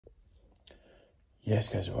Yes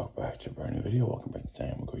guys, welcome back to a brand new video. Welcome back to the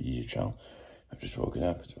Time YouTube channel. I've just woken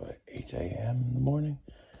up. It's about 8 a.m. in the morning.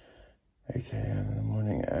 8 a.m. in the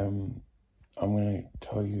morning. I'm going to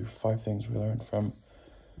tell you 5 things we learned from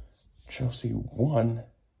Chelsea 1,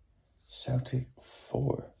 Celtic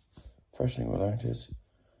 4. First thing we learned is,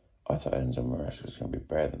 I thought Enzo Maresca was going to be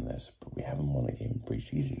better than this, but we haven't won a game in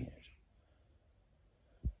pre-season yet.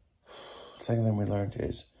 Second thing we learned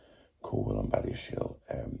is, Colwell and Badiashile,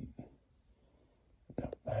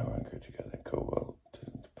 they weren't good together. Colwell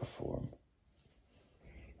didn't perform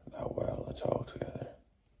that well at all together.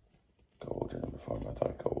 Colwell didn't perform. I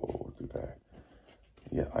thought Colwell would be better.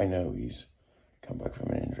 Yeah, I know he's come back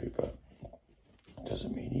from an injury, but it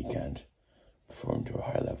doesn't mean he can't perform to a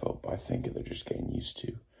high level. But I think they're just getting used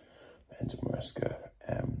to Enzo Maresca,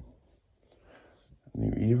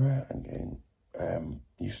 new era, and getting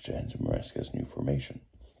used to Enzo Maresca's new formation.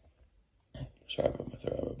 Sorry about my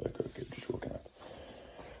throat, I'm a bit crooked, just woken up.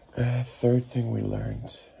 Third thing we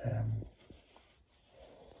learned,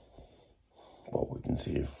 we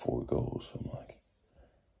conceded 4 goals. I'm like,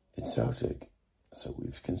 it's Celtic, so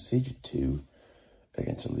we've conceded 2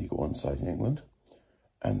 against a League One side in England,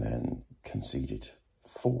 and then conceded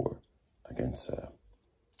 4 against a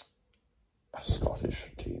Scottish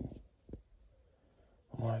team.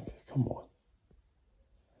 I'm like, come on.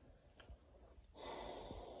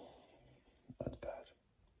 That's bad.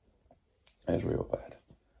 That's real bad.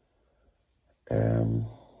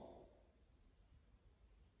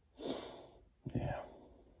 Yeah.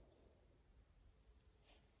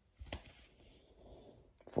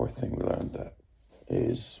 Fourth thing we learned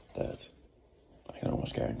is that I can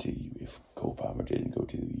almost guarantee you, if Cole Palmer didn't go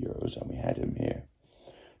to the Euros and we had him here,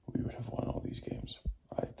 we would have won all these games.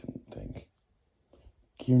 I didn't think.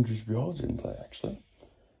 Kieran Dewsbury didn't play, actually.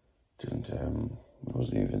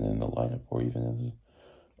 Wasn't even in the lineup or even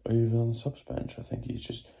on the subs bench. I think he's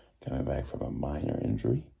just coming back from a minor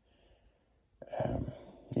injury.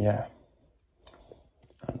 Yeah.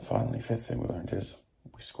 And finally, fifth thing we learned is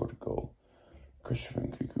we scored a goal. Christopher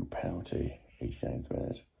Nkunku penalty, 89th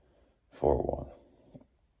minute, 4-1.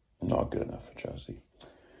 Not good enough for Chelsea.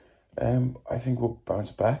 I think we'll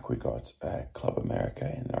bounce back. We got Club America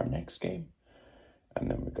in our next game. And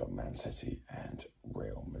then we got Man City and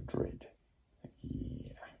Real Madrid.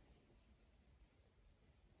 Yeah.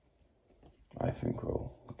 I think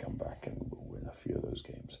we'll come back and we'll win a few of those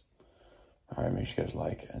games. Alright, make sure you guys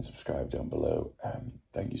like and subscribe down below.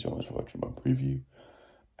 Thank you so much for watching my preview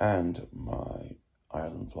and my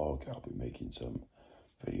Ireland vlog. I'll be making some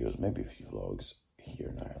videos, maybe a few vlogs here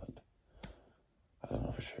in Ireland. I don't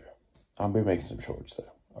know for sure. I'll be making some shorts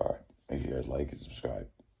though. Alright, make sure you guys like and subscribe.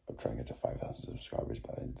 I'm trying to get to 5,000 subscribers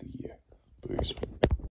by the end of the year. Please.